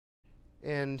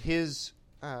and his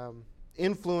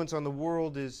influence on the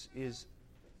world is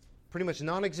pretty much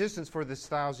non-existence for this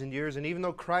 1,000 years. And even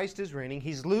though Christ is reigning,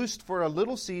 he's loosed for a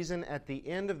little season at the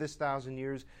end of this 1,000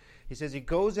 years. He says he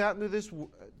goes out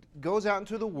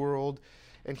into the world,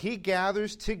 and he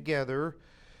gathers together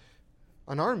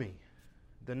an army,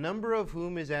 the number of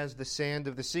whom is as the sand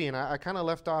of the sea. And I kind of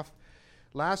left off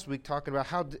last week talking about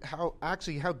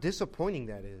how disappointing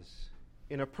that is.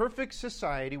 In a perfect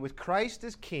society with Christ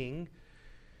as king,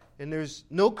 and there's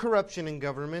no corruption in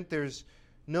government, there's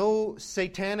no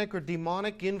satanic or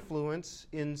demonic influence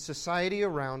in society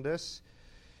around us.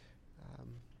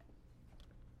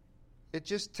 It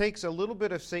just takes a little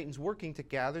bit of Satan's working to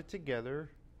gather together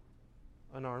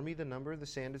an army, the number of the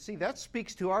sand of the sea. That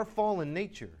speaks to our fallen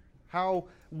nature, how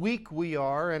weak we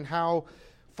are and how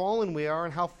fallen we are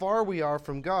and how far we are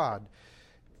from God.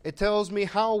 It tells me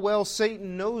how well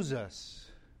Satan knows us,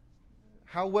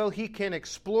 how well he can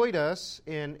exploit us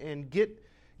and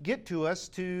get to us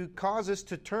to cause us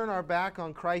to turn our back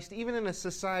on Christ, even in a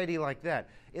society like that.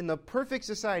 In the perfect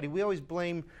society, we always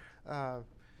blame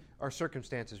our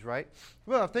circumstances, right?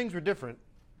 Well, if things were different,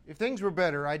 if things were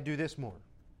better, I'd do this more.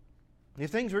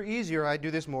 If things were easier, I'd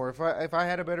do this more. If I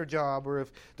had a better job, or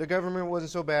if the government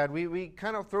wasn't so bad, we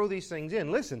kind of throw these things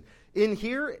in. Listen, in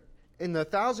here, in the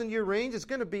 1,000-year range, it's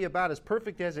going to be about as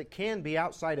perfect as it can be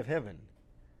outside of heaven.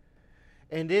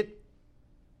 And it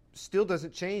still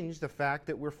doesn't change the fact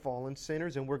that we're fallen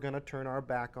sinners and we're going to turn our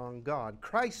back on God.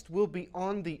 Christ will be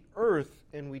on the earth,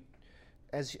 and we,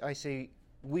 as I say,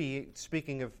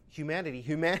 speaking of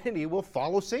humanity will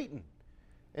follow Satan.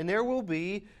 And there will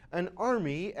be an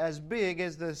army as big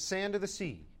as the sand of the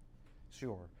sea.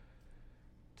 Sure.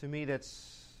 To me,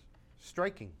 that's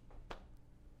striking.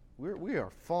 We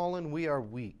are fallen, we are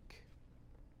weak.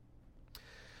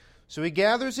 So he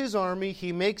gathers his army,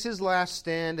 he makes his last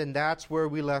stand, and that's where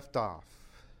we left off.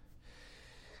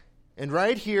 And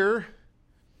right here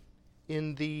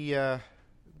in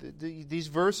these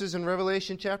verses in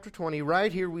Revelation chapter 20,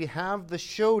 right here we have the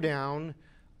showdown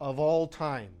of all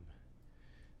time.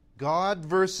 God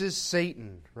versus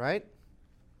Satan, right?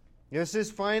 This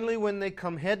is finally when they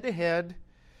come head to head,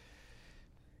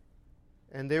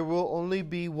 and there will only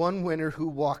be one winner who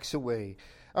walks away.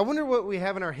 I wonder what we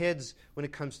have in our heads when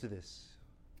it comes to this.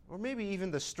 Or maybe even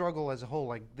the struggle as a whole,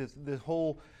 like the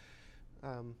whole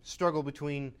struggle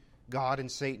between God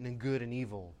and Satan and good and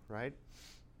evil, right?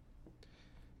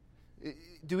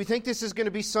 Do we think this is going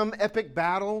to be some epic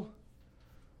battle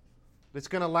that's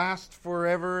going to last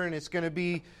forever and it's going to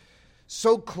be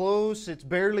so close it's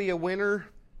barely a winner?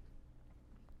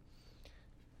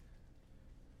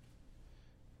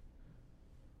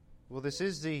 Well, this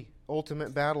is the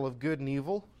ultimate battle of good and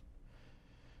evil.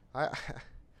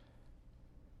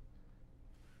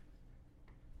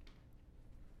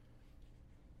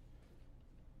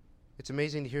 It's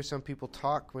amazing to hear some people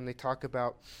talk when they talk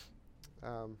about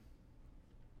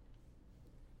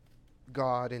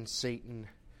God and Satan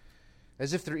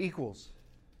as if they're equals.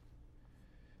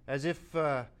 As if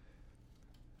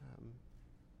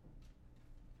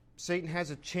Satan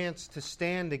has a chance to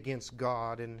stand against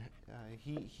God, and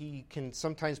he can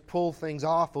sometimes pull things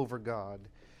off over God.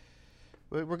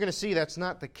 But we're going to see that's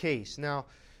not the case. Now,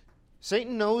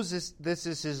 Satan knows this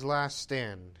is his last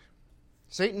stand.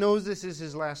 Satan knows this is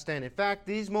his last stand. In fact,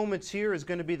 these moments here is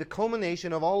going to be the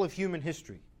culmination of all of human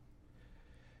history.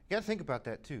 You got to think about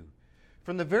that too.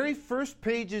 From the very first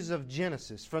pages of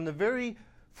Genesis, from the very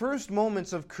first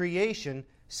moments of creation,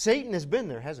 Satan has been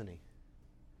there, hasn't he?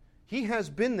 He has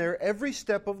been there every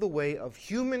step of the way of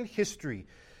human history,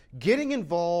 getting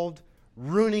involved,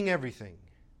 ruining everything.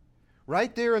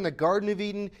 Right there in the Garden of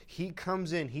Eden, he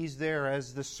comes in. He's there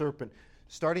as the serpent,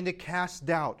 starting to cast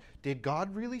doubt. Did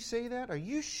God really say that? Are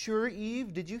you sure,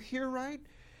 Eve? Did you hear right?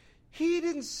 He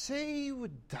didn't say you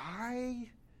would die.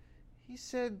 He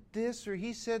said this or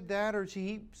he said that, or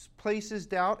he places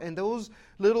doubt, and those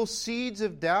little seeds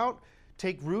of doubt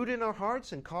take root in our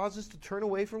hearts and cause us to turn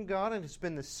away from God. And it's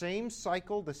been the same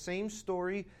cycle, the same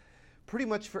story, pretty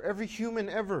much for every human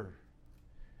ever.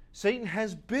 Satan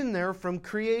has been there from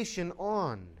creation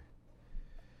on.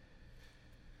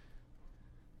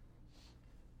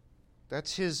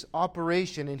 That's his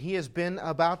operation, and he has been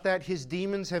about that. His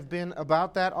demons have been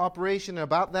about that operation,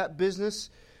 about that business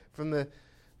from the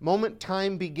moment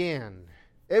time began.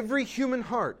 Every human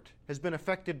heart has been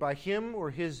affected by him or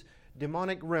his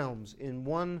demonic realms in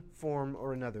one form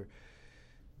or another.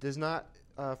 Does not,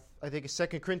 I think it's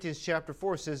 2 Corinthians chapter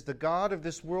 4 says, the God of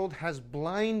this world has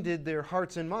blinded their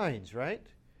hearts and minds, right?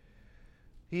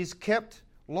 He's kept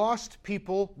lost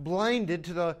people blinded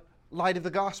to the light of the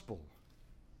gospel.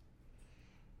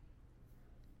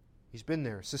 He's been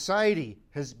there. Society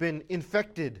has been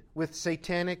infected with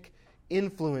satanic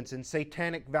influence and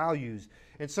satanic values.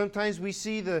 And sometimes we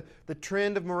see the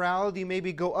trend of morality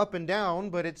maybe go up and down,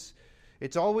 but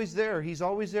it's always there. He's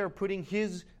always there putting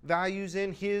His values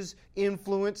in, His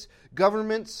influence.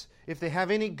 Governments, if they have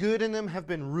any good in them, have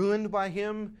been ruined by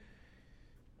Him.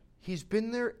 He's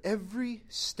been there every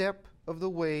step of the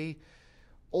way,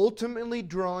 ultimately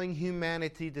drawing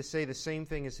humanity to say the same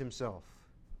thing as Himself.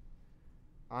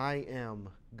 I am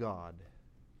God.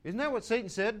 Isn't that what Satan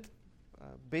said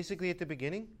basically at the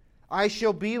beginning? I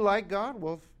shall be like God.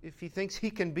 Well, if he thinks he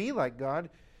can be like God,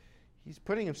 he's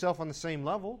putting himself on the same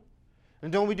level.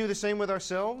 And don't we do the same with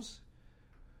ourselves?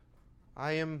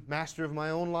 I am master of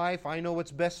my own life. I know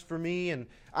what's best for me, and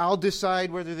I'll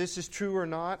decide whether this is true or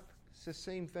not. It's the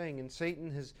same thing. And Satan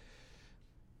has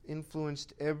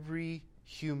influenced every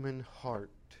human heart.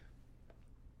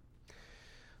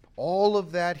 All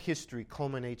of that history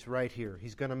culminates right here.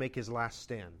 He's going to make his last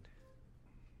stand.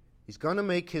 He's going to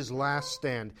make his last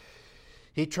stand.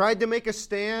 He tried to make a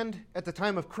stand at the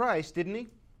time of Christ, didn't he?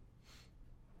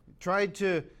 He tried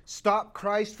to stop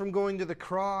Christ from going to the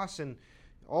cross and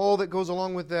all that goes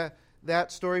along with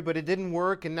that story, but it didn't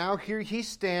work. And now here he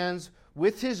stands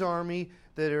with his army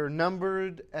that are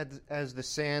numbered as the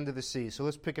sand of the sea. So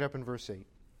let's pick it up in verse 8.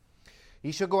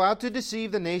 He shall go out to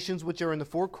deceive the nations which are in the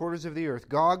four quarters of the earth,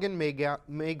 Gog and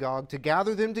Magog, to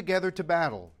gather them together to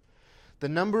battle, the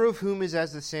number of whom is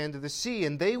as the sand of the sea.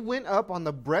 And they went up on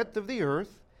the breadth of the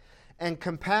earth and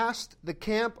compassed the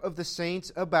camp of the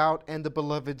saints about and the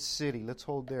beloved city. Let's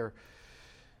hold there.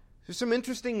 There's some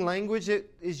interesting language that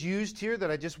is used here that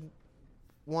I just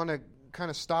want to kind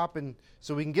of stop and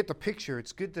so we can get the picture.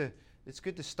 It's good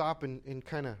to stop and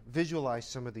kind of visualize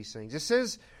some of these things. It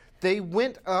says they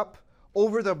went up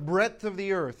over the breadth of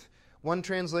the earth. One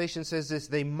translation says this,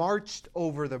 they marched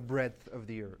over the breadth of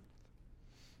the earth.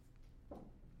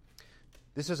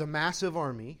 This is a massive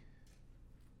army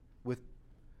with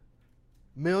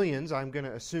millions, I'm going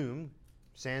to assume,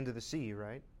 sand of the sea,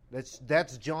 right?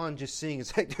 That's John just seeing.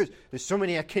 It's like there's so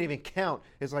many I can't even count.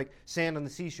 It's like sand on the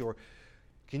seashore.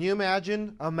 Can you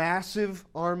imagine a massive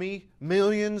army,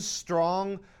 millions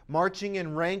strong, marching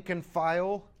in rank and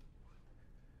file?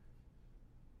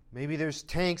 Maybe there's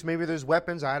tanks, maybe there's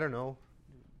weapons, I don't know.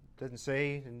 Doesn't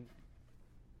say, and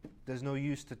there's no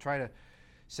use to try to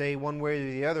say one way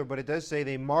or the other, but it does say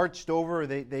they marched over,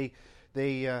 they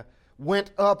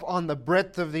went up on the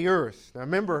breadth of the earth. Now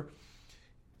remember,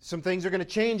 some things are going to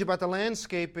change about the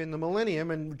landscape in the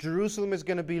millennium, and Jerusalem is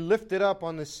going to be lifted up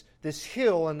on this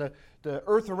hill, and the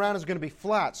earth around is going to be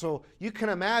flat. So you can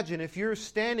imagine if you're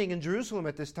standing in Jerusalem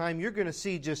at this time, you're going to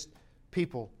see just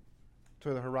people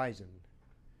to the horizon.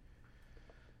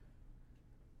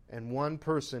 And one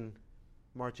person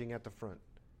marching at the front.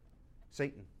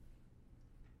 Satan.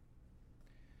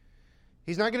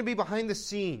 He's not going to be behind the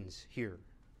scenes here.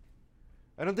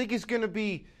 I don't think he's going to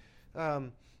be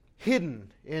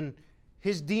hidden in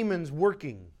his demons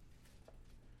working.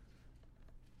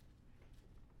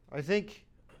 I think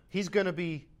he's going to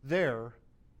be there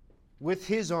with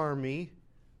his army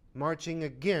marching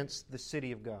against the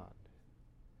city of God.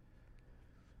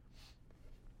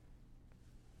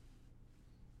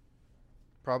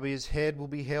 Probably his head will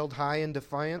be held high in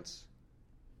defiance.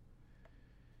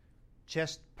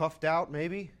 Chest puffed out,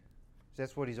 maybe.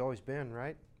 That's what he's always been,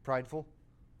 right? Prideful.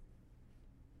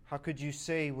 How could you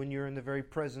say when you're in the very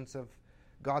presence of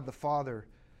God the Father,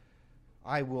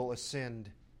 I will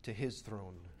ascend to His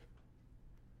throne?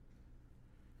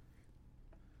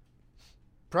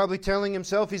 Probably telling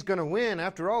himself he's going to win.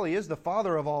 After all, he is the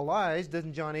father of all lies.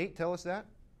 Doesn't John 8 tell us that?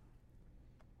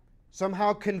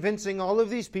 Somehow convincing all of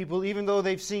these people, even though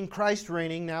they've seen Christ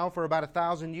reigning now for about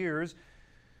 1,000 years,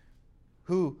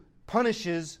 who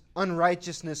punishes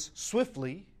unrighteousness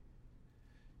swiftly.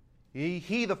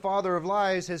 He, the father of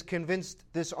lies, has convinced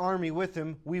this army with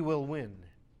him, we will win.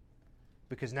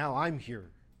 Because now I'm here.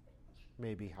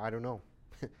 Maybe, I don't know.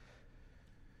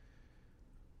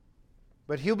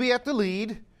 But he'll be at the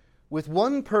lead with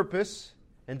one purpose,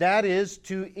 and that is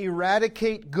to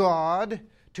eradicate God,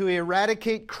 to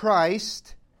eradicate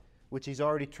Christ, which he's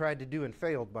already tried to do and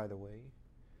failed, by the way,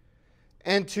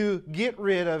 and to get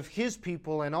rid of his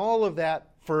people and all of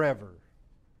that forever.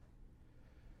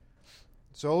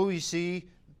 So you see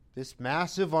this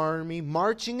massive army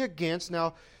marching against.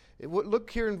 Now, look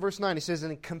here in verse 9. It says,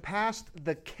 and it compassed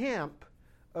the camp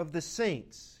of the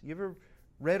saints. You ever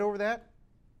read over that?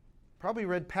 Probably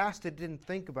read past it, didn't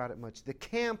think about it much. The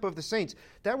camp of the saints.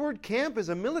 That word camp is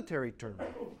a military term.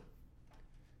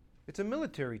 It's a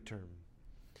military term.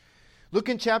 Look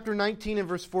in chapter 19 and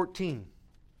verse 14.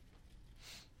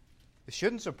 It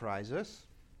shouldn't surprise us.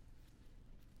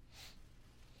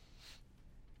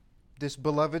 This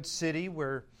beloved city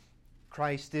where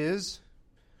Christ is,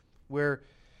 where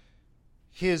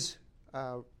His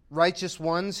righteous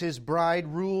ones, His bride,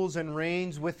 rules and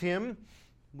reigns with Him.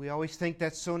 We always think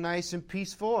that's so nice and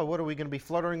peaceful. Or what are we going to be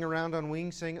fluttering around on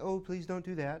wings saying, oh, please don't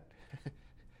do that.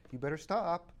 You better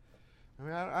stop. I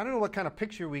mean, I don't know what kind of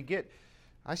picture we get.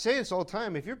 I say this all the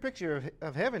time. If your picture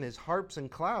of heaven is harps and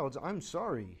clouds, I'm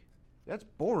sorry. That's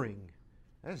boring.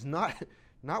 That's not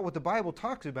what the Bible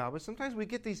talks about. But sometimes we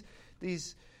get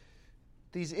these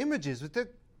images.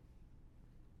 But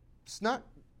it's not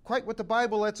quite what the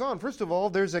Bible lets on. First of all,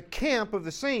 there's a camp of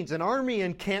the saints, an army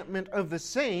encampment of the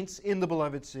saints in the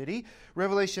beloved city.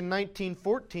 Revelation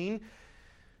 19:14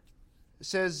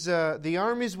 says, the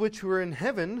armies which were in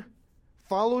heaven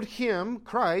followed Him,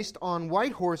 Christ, on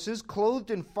white horses, clothed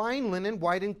in fine linen,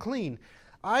 white and clean.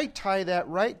 I tie that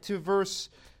right to verse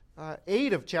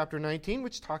 8 of chapter 19,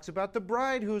 which talks about the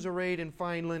bride who is arrayed in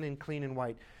fine linen, clean and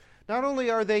white. Not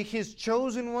only are they His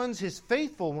chosen ones, His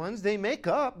faithful ones, they make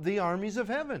up the armies of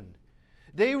heaven.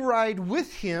 They ride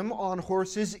with Him on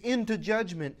horses into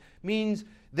judgment, means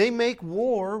they make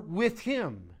war with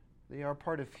Him. They are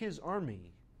part of His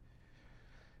army.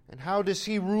 And how does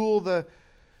He rule the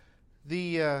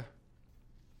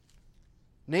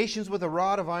nations with a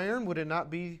rod of iron? Would it not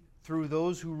be through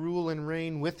those who rule and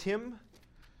reign with Him?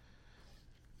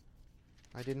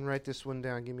 I didn't write this one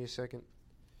down. Give me a second.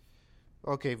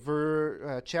 Okay,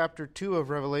 chapter 2 of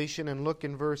Revelation, and look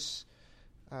in verse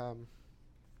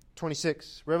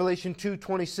 26. Revelation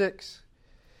 2:26.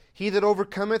 He that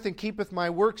overcometh and keepeth my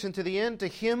works unto the end, to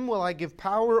him will I give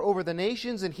power over the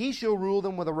nations, and he shall rule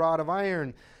them with a rod of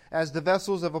iron. As the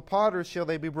vessels of a potter shall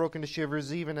they be broken to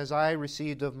shivers, even as I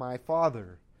received of my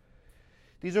Father.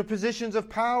 These are positions of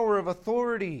power, of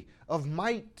authority, of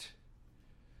might.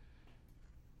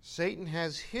 Satan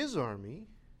has his army,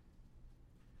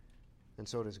 and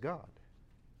so does God.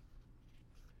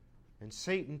 And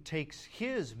Satan takes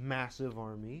his massive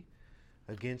army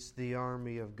against the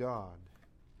army of God,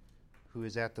 who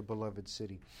is at the beloved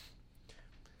city.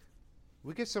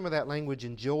 We get some of that language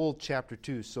in Joel chapter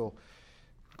 2. So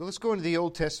let's go into the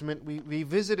Old Testament. We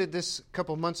visited this a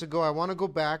couple months ago. I want to go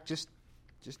back just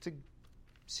to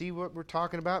see what we're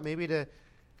talking about, maybe to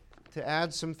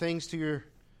add some things to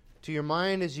your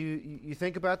mind as you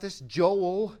think about this.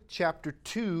 Joel chapter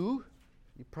 2.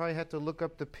 You probably have to look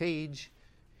up the page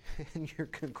in your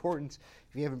concordance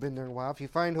if you haven't been there in a while. If you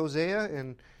find Hosea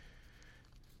and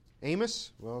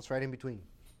Amos, well, it's right in between.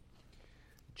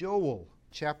 Joel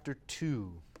chapter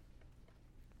 2.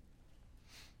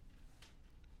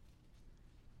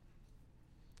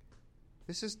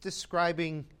 This is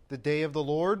describing the day of the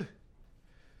Lord,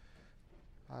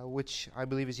 which I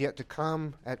believe is yet to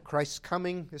come at Christ's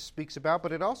coming. This speaks about,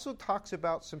 but it also talks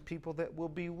about some people that will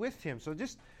be with Him. So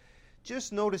just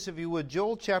notice, if you would,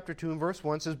 Joel chapter 2 and verse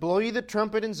 1 says, Blow ye the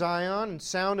trumpet in Zion, and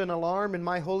sound an alarm in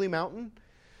my holy mountain.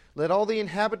 Let all the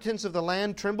inhabitants of the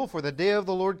land tremble, for the day of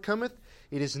the Lord cometh.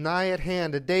 It is nigh at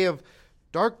hand, a day of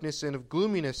darkness and of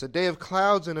gloominess, a day of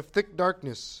clouds and of thick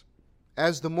darkness.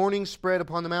 As the morning spread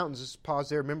upon the mountains. Just pause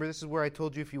there. Remember, this is where I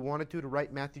told you if you wanted to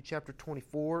write Matthew chapter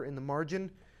 24 in the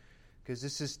margin, because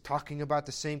this is talking about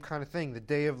the same kind of thing, the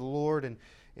day of the Lord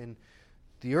and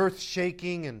the earth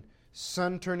shaking and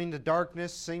sun turning to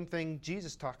darkness. Same thing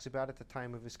Jesus talks about at the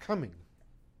time of His coming.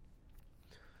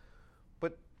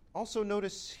 But also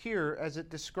notice here as it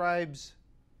describes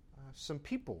some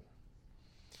people.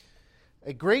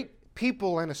 A great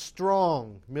people and a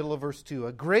strong, middle of verse 2.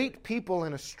 A great people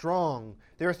and a strong.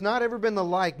 There hath not ever been the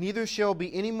like, neither shall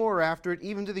be any more after it,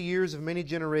 even to the years of many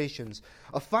generations.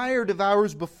 A fire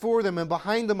devours before them, and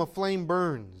behind them a flame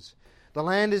burns. The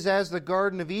land is as the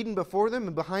Garden of Eden before them,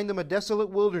 and behind them a desolate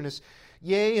wilderness.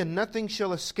 Yea, and nothing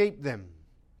shall escape them.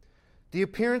 The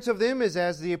appearance of them is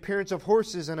as the appearance of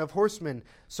horses and of horsemen,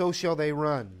 so shall they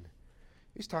run.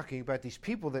 He's talking about these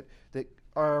people that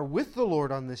are with the Lord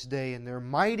on this day, and they're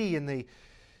mighty, and they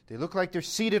look like they're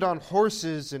seated on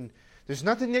horses, and there's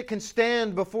nothing that can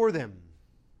stand before them.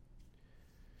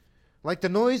 Like the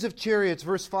noise of chariots,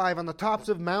 verse 5, on the tops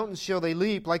of mountains shall they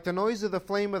leap, like the noise of the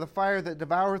flame of the fire that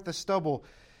devoureth the stubble,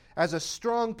 as a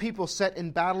strong people set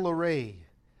in battle array.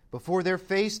 Before their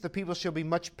face the people shall be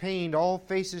much pained, all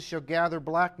faces shall gather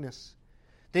blackness.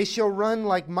 They shall run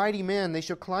like mighty men, they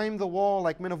shall climb the wall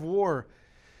like men of war,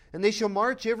 and they shall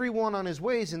march every one on his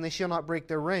ways, and they shall not break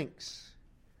their ranks.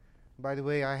 By the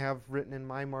way, I have written in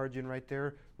my margin right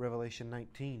there, Revelation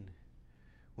 19.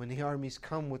 When the armies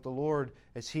come with the Lord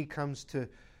as He comes to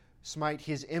smite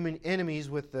His enemies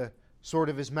with the sword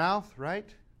of His mouth,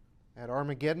 right? At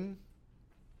Armageddon.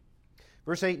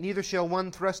 Verse 8, neither shall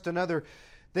one thrust another.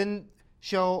 Then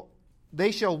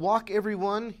they shall walk every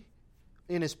one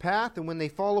in his path, and when they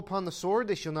fall upon the sword,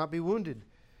 they shall not be wounded.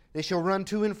 They shall run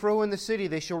to and fro in the city.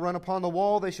 They shall run upon the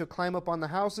wall. They shall climb up on the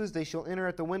houses. They shall enter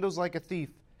at the windows like a thief.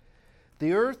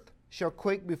 The earth shall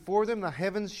quake before them. The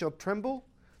heavens shall tremble.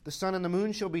 The sun and the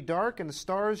moon shall be dark, and the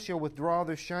stars shall withdraw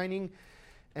their shining.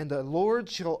 And the Lord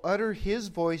shall utter his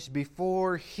voice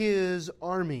before his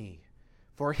army.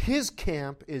 For his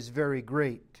camp is very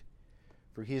great.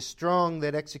 For he is strong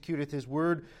that executeth his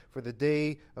word. For the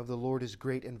day of the Lord is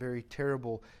great and very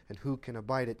terrible, and who can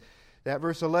abide it? That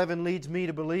verse 11 leads me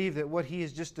to believe that what he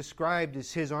has just described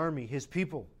is his army, his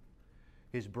people,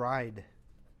 his bride.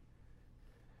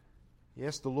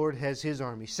 Yes, the Lord has his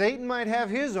army. Satan might have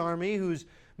his army, who's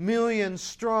millions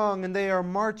strong, and they are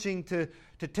marching to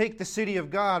take the city of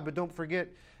God. But don't forget,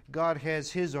 God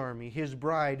has his army, his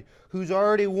bride, who's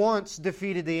already once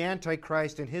defeated the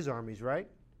Antichrist and his armies, right?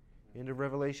 Into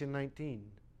Revelation 19.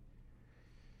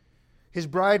 His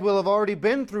bride will have already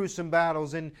been through some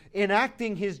battles in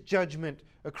enacting his judgment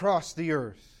across the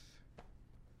earth.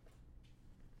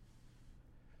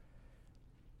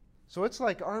 So it's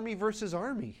like army versus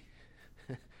army.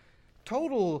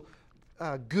 Total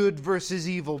good versus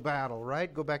evil battle,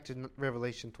 right? Go back to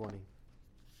Revelation 20.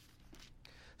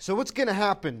 So what's going to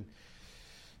happen?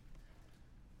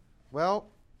 Well,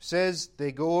 says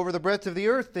they go over the breadth of the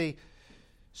earth. They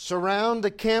surround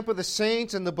the camp of the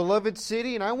saints and the beloved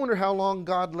city, and I wonder how long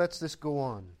God lets this go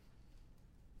on.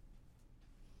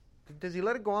 Does he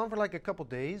let it go on for like a couple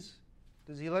days?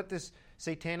 Does he let this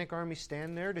satanic army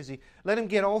stand there? Does he let him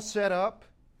get all set up?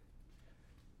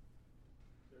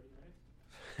 30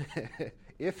 minutes?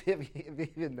 if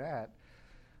even that.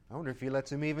 I wonder if he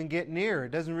lets him even get near.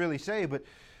 It doesn't really say, but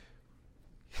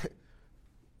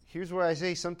here's where I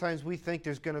say sometimes we think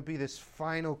there's going to be this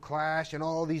final clash and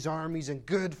all these armies and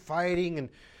good fighting and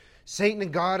Satan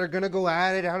and God are going to go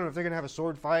at it. I don't know if they're going to have a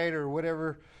sword fight or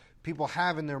whatever people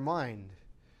have in their mind.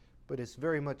 But it's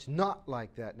very much not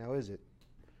like that now, is it?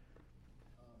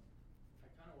 I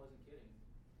kind of wasn't kidding.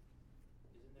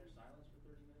 Isn't there silence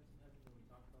for 30 minutes in heaven when we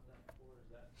talked about that before?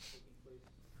 Is that taking place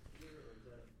here or is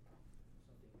that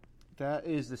something? That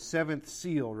is the seventh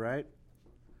seal, right?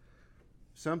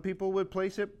 Some people would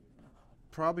place it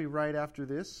probably right after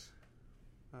this.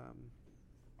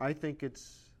 I think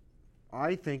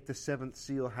the seventh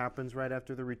seal happens right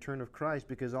after the return of Christ,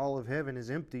 because all of heaven is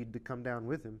emptied to come down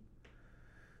with him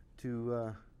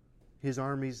to his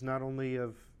armies, not only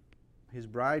of his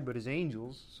bride but his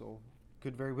angels. So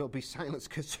could very well be silence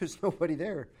because there's nobody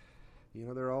there. You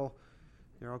know, they're all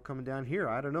coming down here.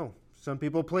 I don't know. Some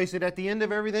people place it at the end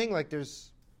of everything, like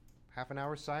there's half an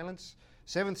hour silence.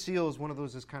 Seventh seal is one of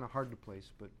those that's kind of hard to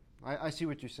place, but I see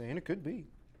what you're saying. It could be.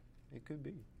 It could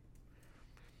be.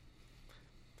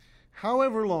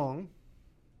 However long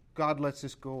God lets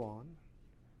this go on,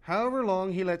 however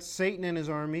long he lets Satan and his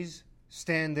armies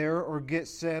stand there or get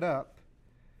set up,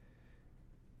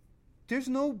 there's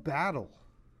no battle.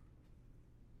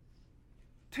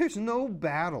 There's no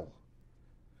battle.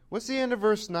 What's the end of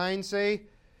verse 9 say?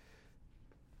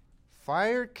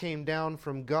 Fire came down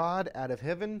from God out of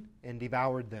heaven and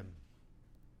devoured them.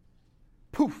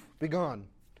 Poof, be gone.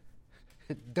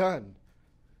 Done.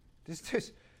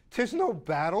 There's no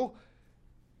battle.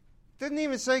 Doesn't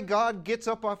even say God gets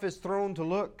up off his throne to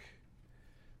look.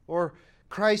 Or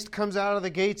Christ comes out of the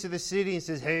gates of the city and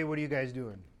says, hey, what are you guys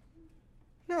doing?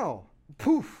 No.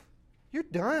 Poof. You're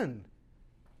done.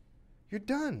 You're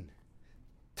done.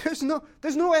 There's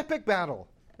no epic battle.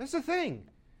 That's the thing.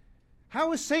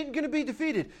 How is Satan going to be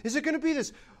defeated? Is it going to be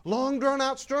this long,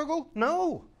 drawn-out struggle?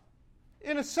 No.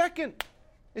 In a second,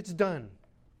 it's done.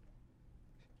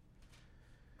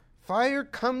 Fire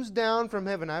comes down from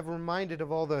heaven. I'm reminded of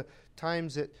all the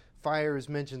times that fire is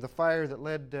mentioned. The fire that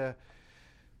led the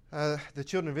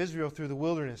children of Israel through the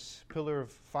wilderness, pillar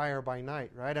of fire by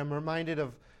night, right? I'm reminded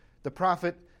of the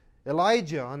prophet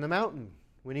Elijah on the mountain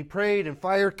when he prayed and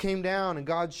fire came down and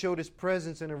God showed his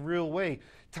presence in a real way.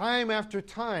 Time after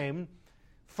time,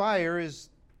 fire is,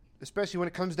 especially when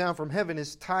it comes down from heaven,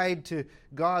 is tied to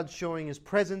God showing his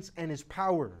presence and his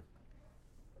power.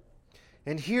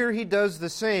 And here he does the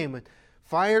same.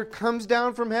 Fire comes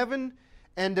down from heaven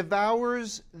and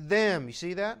devours them. You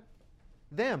see that?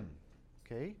 Them.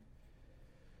 Okay?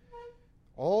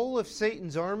 All of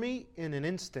Satan's army in an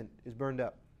instant is burned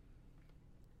up.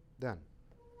 Done.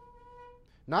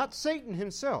 Not Satan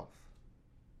himself.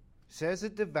 It says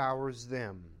it devours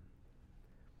them.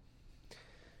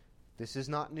 This is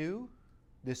not new.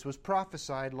 This was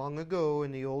prophesied long ago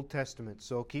in the Old Testament.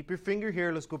 So keep your finger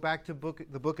here. Let's go back to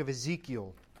the book of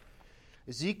Ezekiel.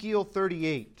 Ezekiel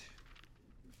 38.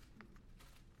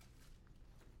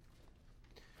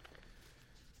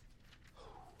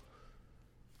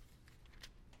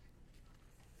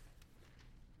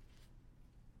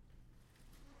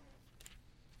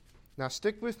 Now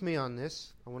stick with me on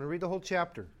this. I want to read the whole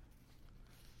chapter.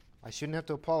 I shouldn't have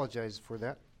to apologize for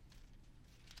that,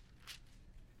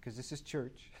 because this is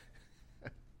church.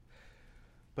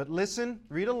 But listen,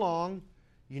 read along.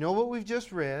 You know what we've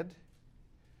just read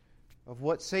of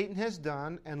what Satan has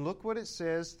done, and look what it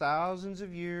says thousands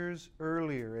of years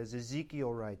earlier, as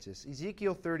Ezekiel writes this.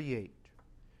 Ezekiel 38.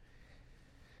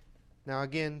 Now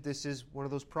again, this is one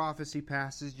of those prophecy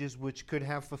passages which could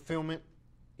have fulfillment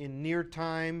in near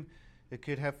time. It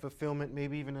could have fulfillment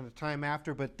maybe even in a time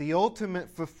after. But the ultimate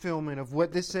fulfillment of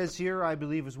what this says here, I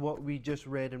believe, is what we just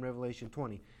read in Revelation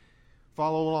 20.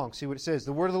 Follow along. See what it says.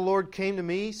 The word of the Lord came to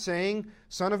me, saying,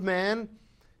 Son of man,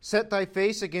 set thy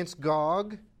face against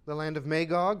Gog, the land of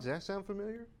Magog. Does that sound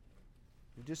familiar?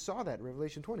 We just saw that in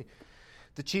Revelation 20.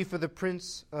 The chief of the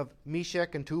prince of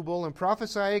Meshech and Tubal, and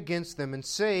prophesy against them, and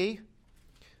say,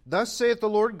 Thus saith the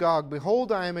Lord Gog,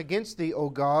 Behold, I am against thee, O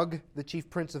Gog, the chief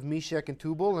prince of Meshech and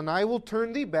Tubal, and I will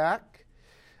turn thee back.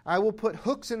 I will put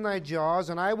hooks in thy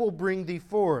jaws, and I will bring thee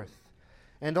forth.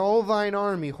 And all thine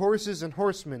army, horses and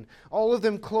horsemen, all of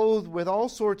them clothed with all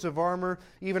sorts of armor,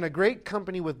 even a great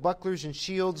company with bucklers and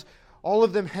shields, all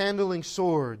of them handling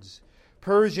swords.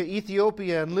 Persia,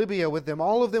 Ethiopia, and Libya with them,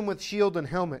 all of them with shield and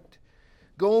helmet.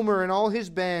 Gomer and all his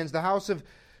bands, the house of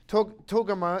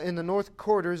Togarmah in the north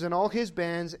quarters, and all his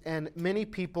bands, and many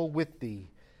people with thee.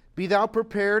 Be thou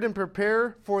prepared, and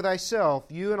prepare for thyself,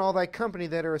 you and all thy company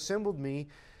that are assembled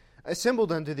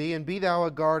unto thee, and be thou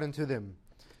a guard unto them.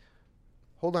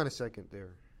 Hold on a second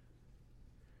there.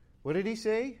 What did he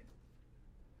say?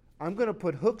 I'm going to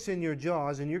put hooks in your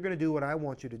jaws, and you're going to do what I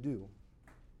want you to do.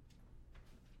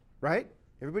 Right?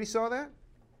 Everybody saw that?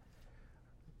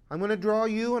 I'm going to draw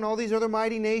you and all these other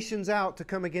mighty nations out to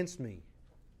come against me.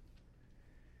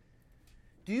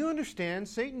 Do you understand?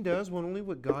 Satan does only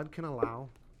what God can allow.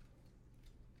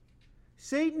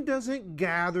 Satan doesn't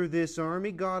gather this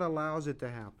army. God allows it to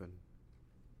happen.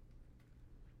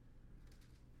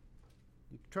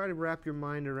 You try to wrap your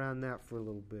mind around that for a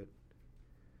little bit.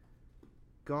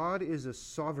 God is a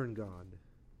sovereign God.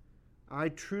 I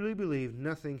truly believe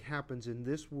nothing happens in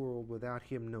this world without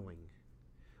Him knowing,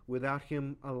 without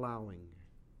Him allowing,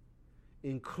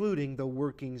 including the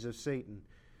workings of Satan.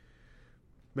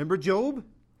 Remember Job?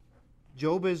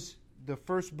 Job is the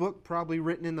first book probably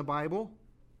written in the Bible.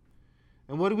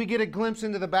 And what do we get a glimpse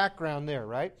into the background there,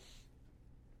 right?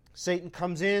 Satan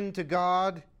comes in to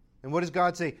God, and what does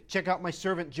God say? Check out my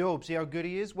servant Job. See how good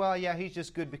he is? Well, yeah, he's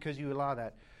just good because you allow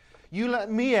that. You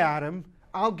let me at him,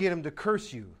 I'll get him to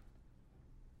curse you.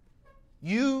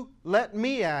 You let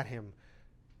me at him,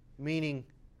 meaning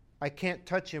I can't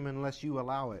touch him unless you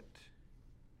allow it.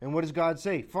 And what does God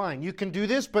say? Fine, you can do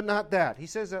this, but not that. He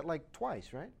says that like twice,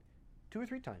 right? 2 or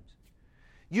 3 times.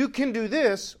 You can do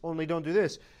this, only don't do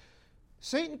this.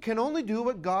 Satan can only do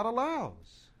what God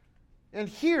allows. And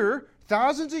here,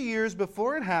 thousands of years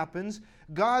before it happens,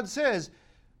 God says,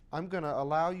 I'm going to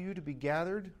allow you to be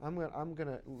gathered. I'm going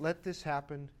to let this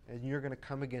happen, and you're going to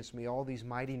come against me, all these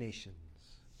mighty nations.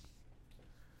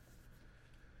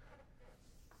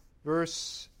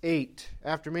 Verse 8,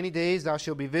 After many days thou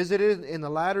shalt be visited. In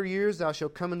the latter years thou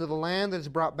shalt come into the land that is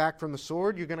brought back from the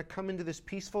sword. You're going to come into this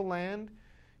peaceful land.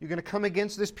 You're going to come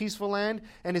against this peaceful land,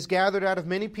 and is gathered out of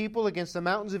many people against the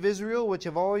mountains of Israel, which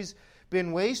have always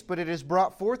been waste, but it is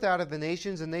brought forth out of the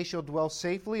nations, and they shall dwell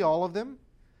safely, all of them.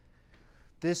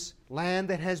 This land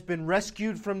that has been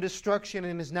rescued from destruction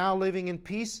and is now living in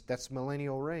peace, that's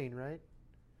millennial reign, right?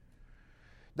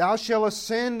 Thou shalt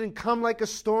ascend and come like a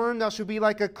storm. Thou shalt be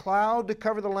like a cloud to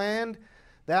cover the land.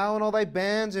 Thou and all thy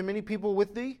bands and many people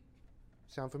with thee.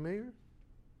 Sound familiar?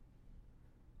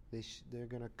 They're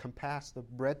going to compass the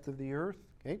breadth of the earth.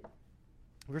 Okay.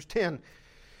 Verse 10.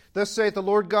 Thus saith the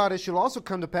Lord God, It shall also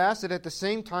come to pass that at the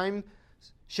same time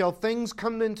shall things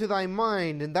come into thy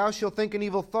mind, and thou shalt think an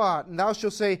evil thought, and thou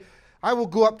shalt say, I will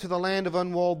go up to the land of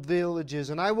unwalled villages,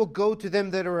 and I will go to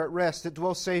them that are at rest, that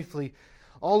dwell safely,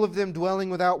 all of them dwelling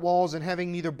without walls and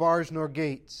having neither bars nor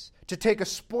gates, to take a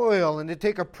spoil and to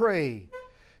take a prey,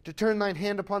 to turn thine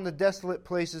hand upon the desolate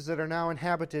places that are now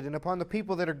inhabited, and upon the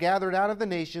people that are gathered out of the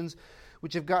nations,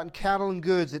 which have gotten cattle and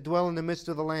goods that dwell in the midst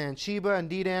of the land. Sheba and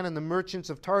Dedan and the merchants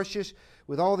of Tarshish,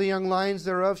 with all the young lions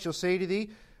thereof, shall say to thee,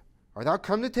 Art thou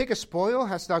come to take a spoil?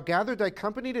 Hast thou gathered thy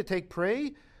company to take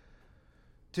prey?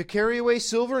 To carry away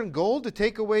silver and gold, to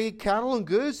take away cattle and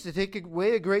goods, to take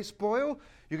away a great spoil?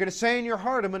 You're going to say in your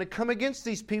heart, I'm going to come against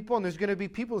these people, and there's going to be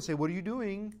people that say, what are you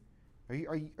doing? Are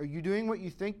you doing what you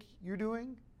think you're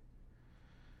doing?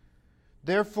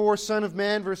 Therefore, Son of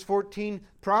Man, verse 14,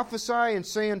 prophesy and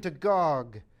say unto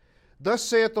Gog, Thus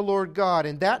saith the Lord God,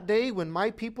 In that day when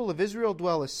my people of Israel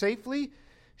dwell safely,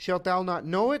 Shalt thou not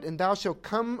know it? And thou shalt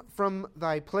come from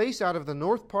thy place out of the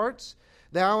north parts,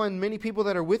 thou and many people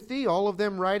that are with thee, all of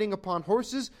them riding upon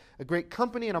horses, a great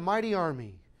company and a mighty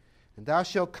army. And thou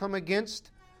shalt come against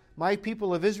my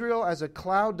people of Israel as a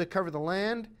cloud to cover the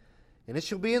land. And it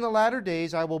shall be in the latter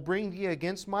days, I will bring thee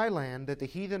against my land, that the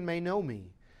heathen may know me,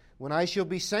 when I shall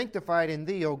be sanctified in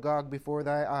thee, O Gog, before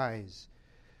thy eyes.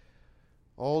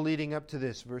 All leading up to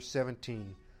this, verse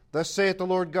 17. Thus saith the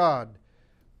Lord God,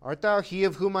 art thou he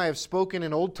of whom I have spoken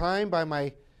in old time by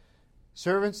my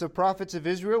servants the prophets of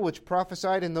Israel, which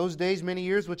prophesied in those days many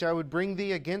years, which I would bring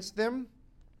thee against them?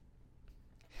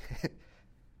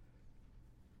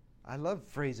 I love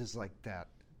phrases like that.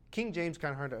 King James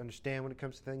kind of hard to understand when it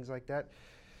comes to things like that.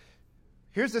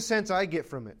 Here's the sense I get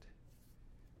from it.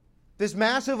 This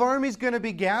massive army is going to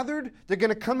be gathered. They're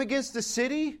going to come against the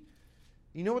city.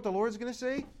 You know what the Lord's going to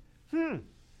say?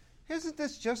 Isn't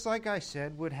this just like I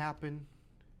said would happen?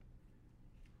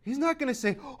 He's not going to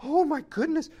say, oh my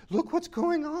goodness, look what's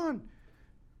going on.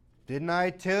 Didn't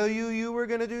I tell you you were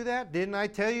going to do that? Didn't I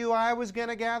tell you I was going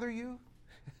to gather you?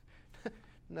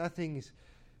 Nothing's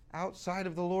outside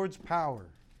of the Lord's power.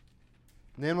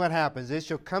 And then what happens? It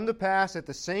shall come to pass at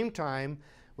the same time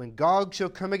when Gog shall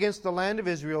come against the land of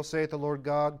Israel, saith the Lord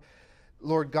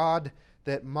God,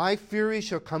 that my fury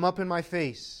shall come up in my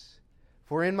face.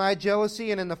 For in my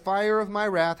jealousy and in the fire of my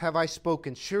wrath have I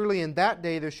spoken. Surely in that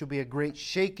day there shall be a great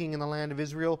shaking in the land of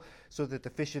Israel, so that the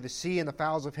fish of the sea and the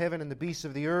fowls of heaven and the beasts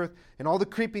of the earth and all the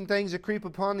creeping things that creep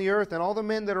upon the earth and all the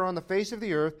men that are on the face of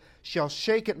the earth shall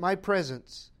shake at my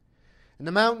presence. And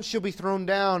the mountains shall be thrown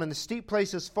down, and the steep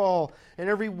places fall, and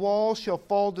every wall shall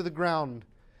fall to the ground.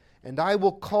 And I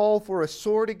will call for a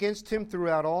sword against him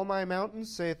throughout all my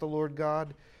mountains, saith the Lord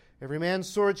God. Every man's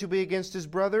sword shall be against his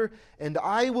brother, and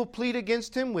I will plead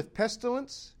against him with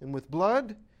pestilence and with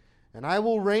blood, and I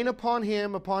will rain upon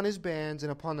him, upon his bands,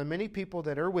 and upon the many people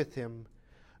that are with him,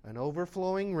 an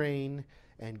overflowing rain,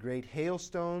 and great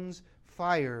hailstones,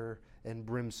 fire, and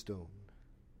brimstone.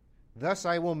 Thus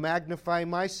I will magnify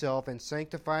myself and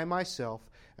sanctify myself,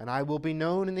 and I will be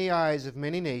known in the eyes of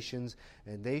many nations,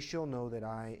 and they shall know that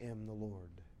I am the Lord.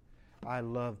 I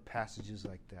love passages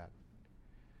like that.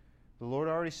 The Lord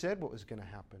already said what was going to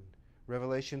happen.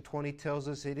 Revelation 20 tells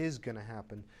us it is going to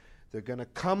happen. They're going to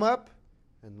come up,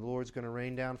 and the Lord's going to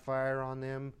rain down fire on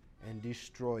them and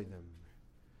destroy them.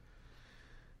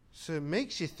 So it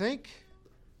makes you think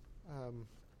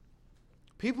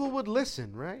people would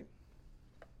listen, right?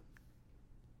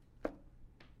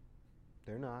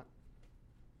 They're not.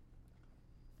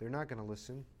 They're not going to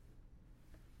listen.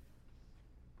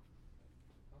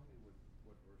 Tell me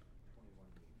what verse 21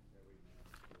 means. Every man's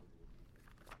sword will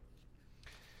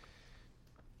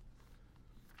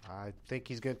be. I think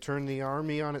he's going to turn the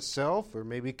army on itself, or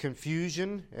maybe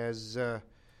confusion as...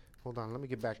 hold on, let me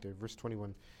get back there. Verse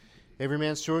 21. Every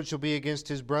man's sword shall be against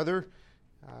his brother.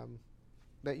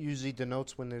 That usually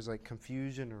denotes when there's like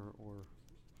confusion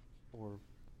or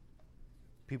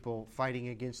people fighting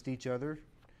against each other.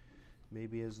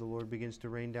 Maybe as the Lord begins to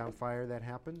rain down fire, that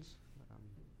happens.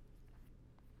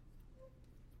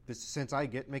 This sense I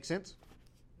get. Makes sense?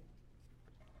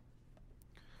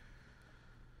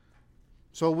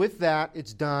 So with that,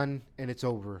 it's done and it's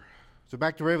over. So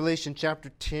back to Revelation chapter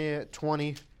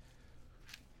 20.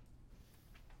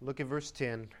 Look at verse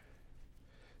 10.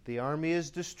 The army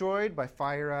is destroyed by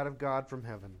fire out of God from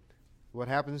heaven. What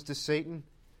happens to Satan?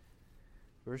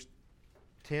 Verse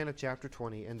 10 of chapter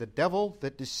 20. And the devil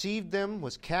that deceived them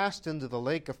was cast into the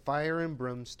lake of fire and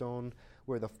brimstone,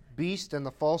 where the beast and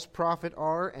the false prophet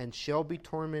are, and shall be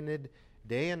tormented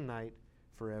day and night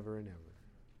forever and ever.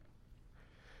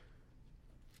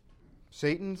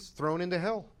 Satan's thrown into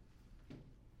hell.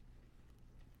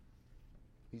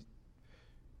 I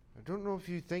don't know if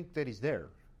you think that he's there.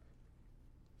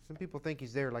 Some people think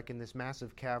he's there like in this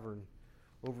massive cavern,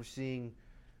 overseeing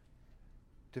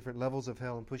different levels of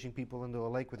hell and pushing people into a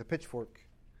lake with a pitchfork.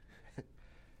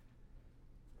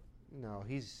 No,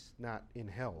 he's not in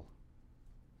hell.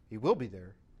 He will be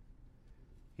there.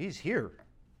 He's here,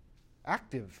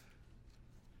 active,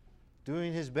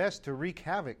 doing his best to wreak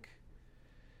havoc.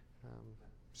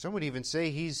 Some would even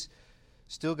say he's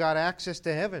still got access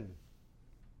to heaven.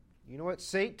 You know what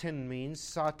Satan means?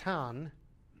 Satan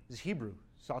is Hebrew.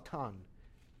 Satan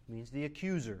means the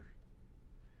accuser.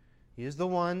 He is the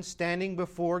one standing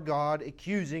before God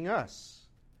accusing us,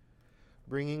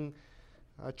 bringing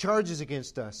charges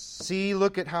against us. See,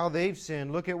 look at how they've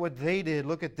sinned. Look at what they did.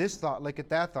 Look at this thought. Look at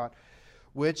that thought.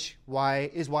 Which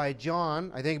is why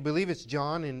John, I believe it's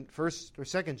John in 1st or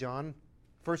 2nd John,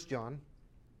 1 John,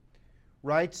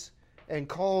 writes and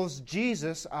calls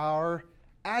Jesus our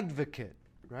advocate,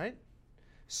 right?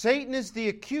 Satan is the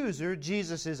accuser.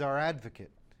 Jesus is our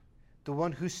advocate, the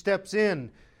one who steps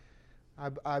in.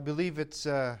 I believe it's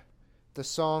the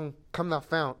song, "Come Thou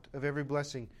Fount of Every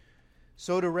Blessing."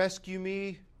 So to rescue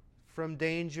me from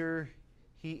danger,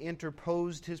 He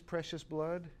interposed His precious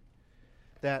blood.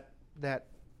 That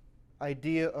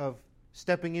idea of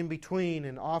stepping in between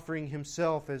and offering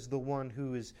Himself as the one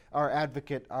who is our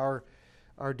advocate, our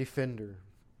defender.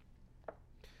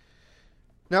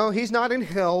 No, He's not in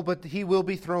hell, but He will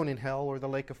be thrown in hell or the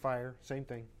lake of fire. Same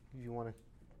thing. If you want to,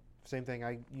 same thing.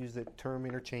 I use that term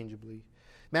interchangeably.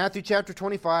 Matthew chapter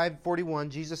 25:41,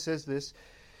 Jesus says this: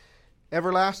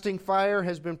 "Everlasting fire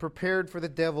has been prepared for the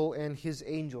devil and his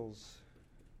angels."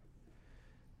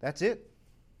 That's it.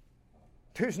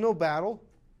 There's no battle.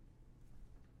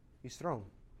 He's thrown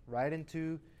right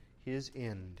into his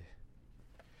end.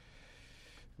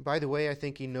 By the way, I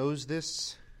think he knows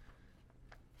this.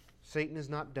 Satan is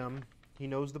not dumb. He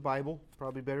knows the Bible,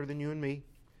 probably better than you and me.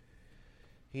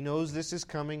 He knows this is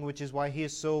coming, which is why he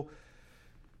is so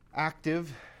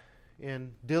active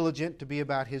and diligent to be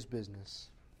about his business.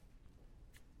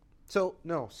 So,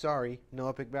 no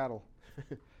epic battle.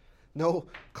 No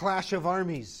clash of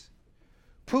armies.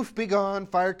 Poof, be gone.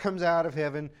 Fire comes out of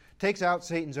heaven, takes out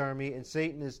Satan's army, and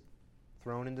Satan is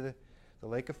thrown into the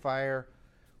lake of fire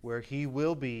where he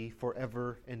will be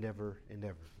forever and ever and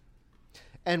ever.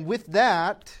 And with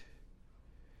that,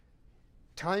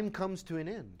 time comes to an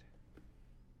end.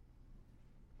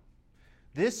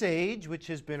 This age, which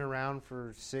has been around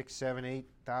for 6, 7,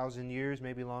 8,000 years,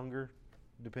 maybe longer,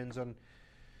 depends on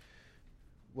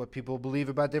what people believe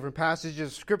about different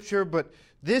passages of Scripture, but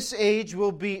this age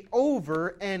will be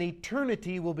over and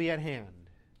eternity will be at hand.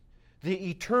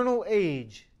 The eternal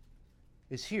age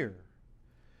is here.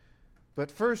 But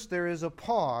first there is a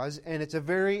pause, and it's a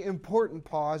very important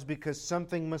pause because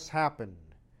something must happen.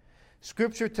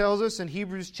 Scripture tells us in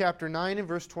Hebrews chapter 9 and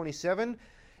verse 27,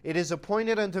 "It is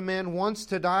appointed unto man once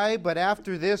to die, but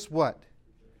after this," what?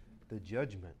 The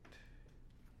judgment.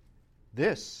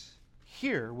 This,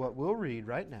 here, what we'll read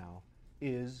right now,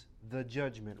 is the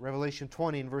judgment. Revelation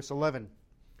 20 and verse 11.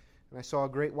 "And I saw a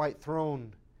great white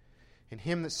throne, and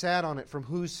him that sat on it, from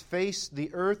whose face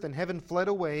the earth and heaven fled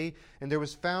away, and there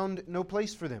was found no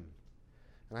place for them.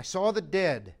 And I saw the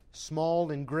dead, small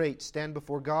and great, stand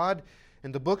before God,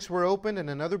 and the books were opened, and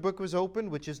another book was opened,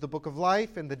 which is the book of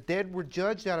life, and the dead were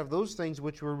judged out of those things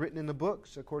which were written in the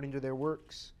books, according to their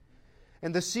works.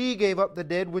 And the sea gave up the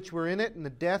dead which were in it, and the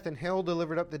death and hell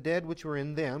delivered up the dead which were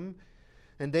in them.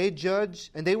 And they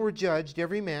were judged,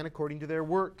 every man according to their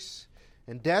works.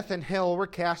 And death and hell were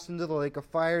cast into the lake of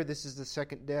fire. This is the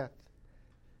second death.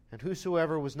 And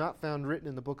whosoever was not found written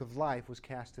in the book of life was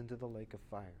cast into the lake of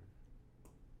fire."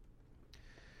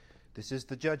 This is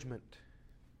the judgment.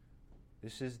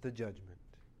 This is the judgment.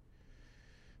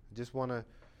 I just want to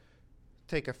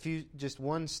take just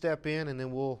one step in, and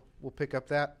then we'll pick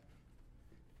up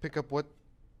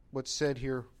what's said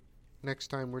here next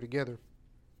time we're together.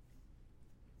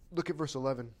 Look at verse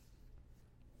 11.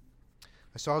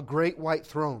 "I saw a great white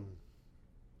throne,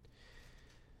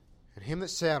 and him that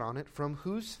sat on it, from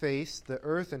whose face the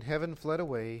earth and heaven fled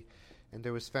away, and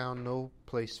there was found no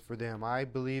place for them." I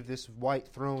believe this white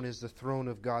throne is the throne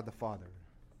of God the Father.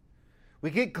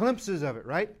 We get glimpses of it,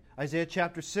 right? Isaiah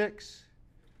chapter 6.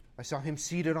 I saw Him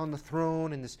seated on the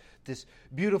throne, and this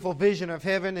beautiful vision of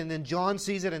heaven, and then John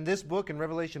sees it in this book in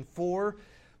Revelation 4.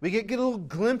 We get little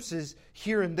glimpses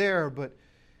here and there, but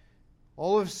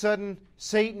all of a sudden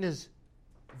Satan is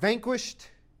vanquished,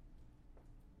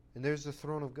 and there's the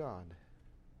throne of God.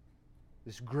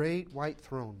 This great white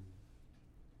throne.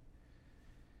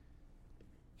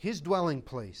 His dwelling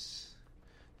place.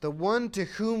 The one to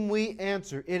whom we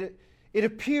answer. It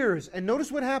appears, and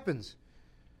notice what happens.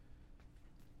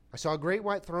 I saw a great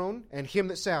white throne, and Him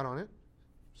that sat on it.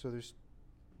 So there's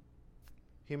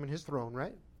Him and His throne,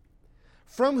 right?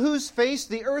 "From whose face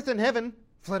the earth and heaven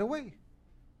fled away,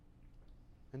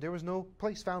 and there was no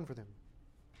place found for them."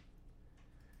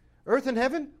 Earth and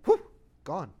heaven, whew,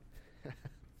 gone.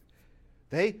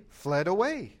 They fled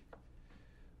away.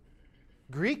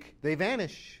 Greek, they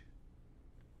vanish.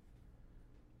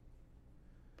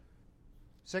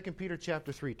 2 Peter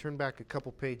chapter 3. Turn back a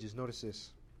couple pages. Notice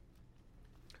this.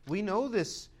 We know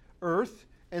this earth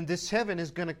and this heaven is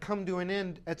going to come to an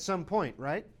end at some point,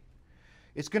 right?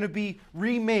 It's going to be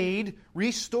remade,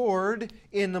 restored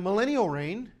in the millennial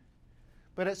reign.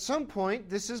 But at some point,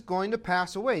 this is going to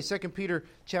pass away. 2 Peter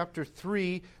chapter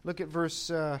 3, look at verse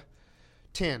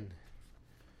 10.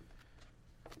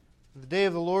 "The day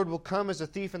of the Lord will come as a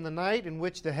thief in the night, in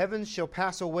which the heavens shall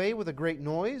pass away with a great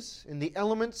noise, and the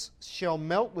elements shall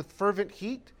melt with fervent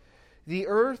heat, the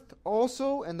earth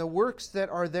also and the works that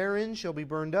are therein shall be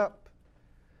burned up.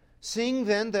 Seeing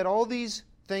then that all these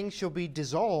things shall be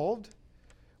dissolved,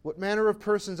 what manner of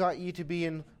persons ought ye to be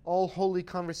in all holy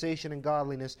conversation and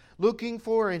godliness, looking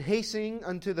for and hastening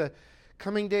unto the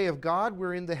coming day of God,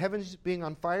 wherein the heavens being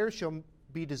on fire shall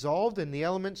be dissolved, and the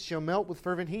elements shall melt with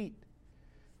fervent heat?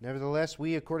 Nevertheless,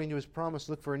 we, according to His promise,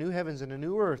 look for a new heavens and a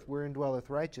new earth, wherein dwelleth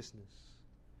righteousness.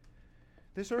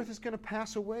 This earth is going to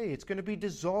pass away. It's going to be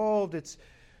dissolved. It's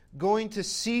going to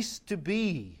cease to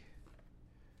be.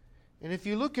 And if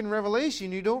you look in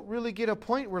Revelation, you don't really get a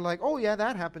point where like, oh yeah,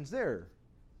 that happens there.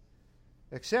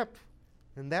 Except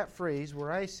in that phrase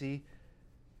where I see,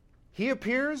 He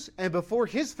appears, and before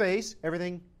His face,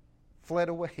 everything fled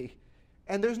away.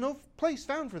 And there's no place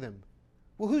found for them.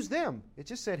 Well, who's them? It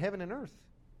just said heaven and earth.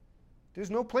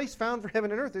 There's no place found for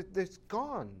heaven and earth. It's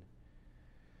gone.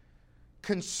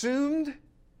 Consumed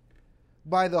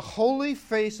by the holy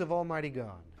face of Almighty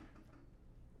God.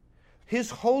 His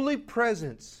holy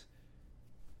presence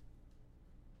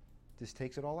just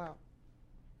takes it all out.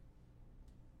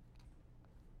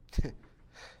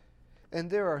 And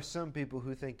there are some people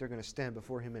who think they're going to stand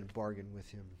before Him and bargain with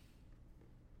Him.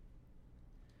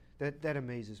 That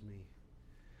amazes me.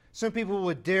 Some people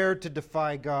would dare to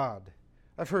defy God.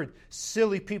 I've heard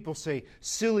silly people say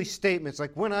silly statements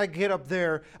like, when I get up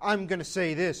there, I'm going to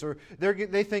say this. Or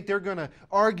they think they're going to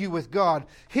argue with God.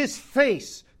 His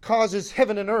face causes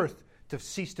heaven and earth to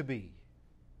cease to be.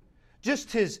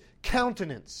 Just His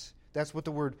countenance, that's what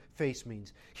the word face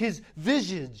means. His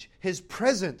visage, His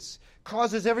presence,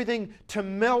 causes everything to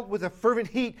melt with a fervent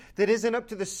heat that isn't up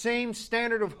to the same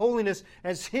standard of holiness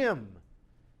as Him.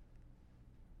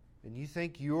 And you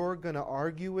think you're going to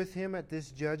argue with Him at this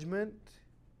judgment?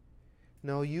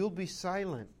 No, you'll be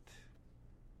silent.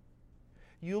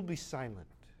 You'll be silent.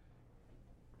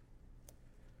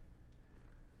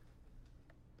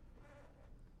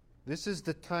 This is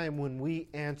the time when we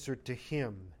answer to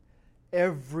Him.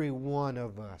 Every one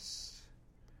of us.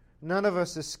 None of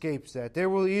us escapes that.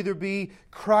 There will either be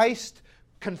Christ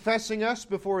confessing us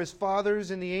before His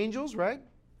fathers and the angels, right?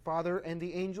 Father and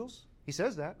the angels. He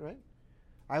says that, right?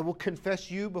 I will confess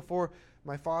you before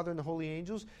my Father and the holy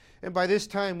angels. And by this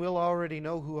time, we'll already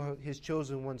know who His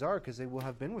chosen ones are because they will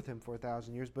have been with Him for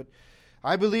 1,000 years. But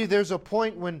I believe there's a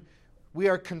point when we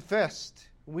are confessed.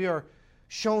 We are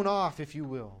shown off, if you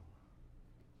will.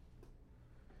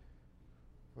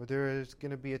 Or there is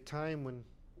going to be a time when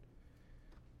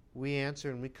we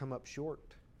answer and we come up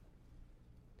short.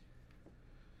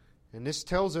 And this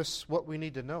tells us what we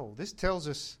need to know. This tells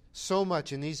us so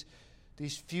much in these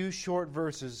few short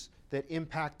verses that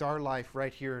impact our life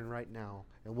right here and right now,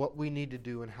 and what we need to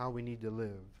do and how we need to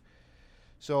live.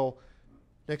 So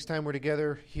next time we're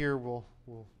together here, we'll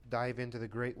dive into the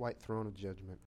great white throne of judgment.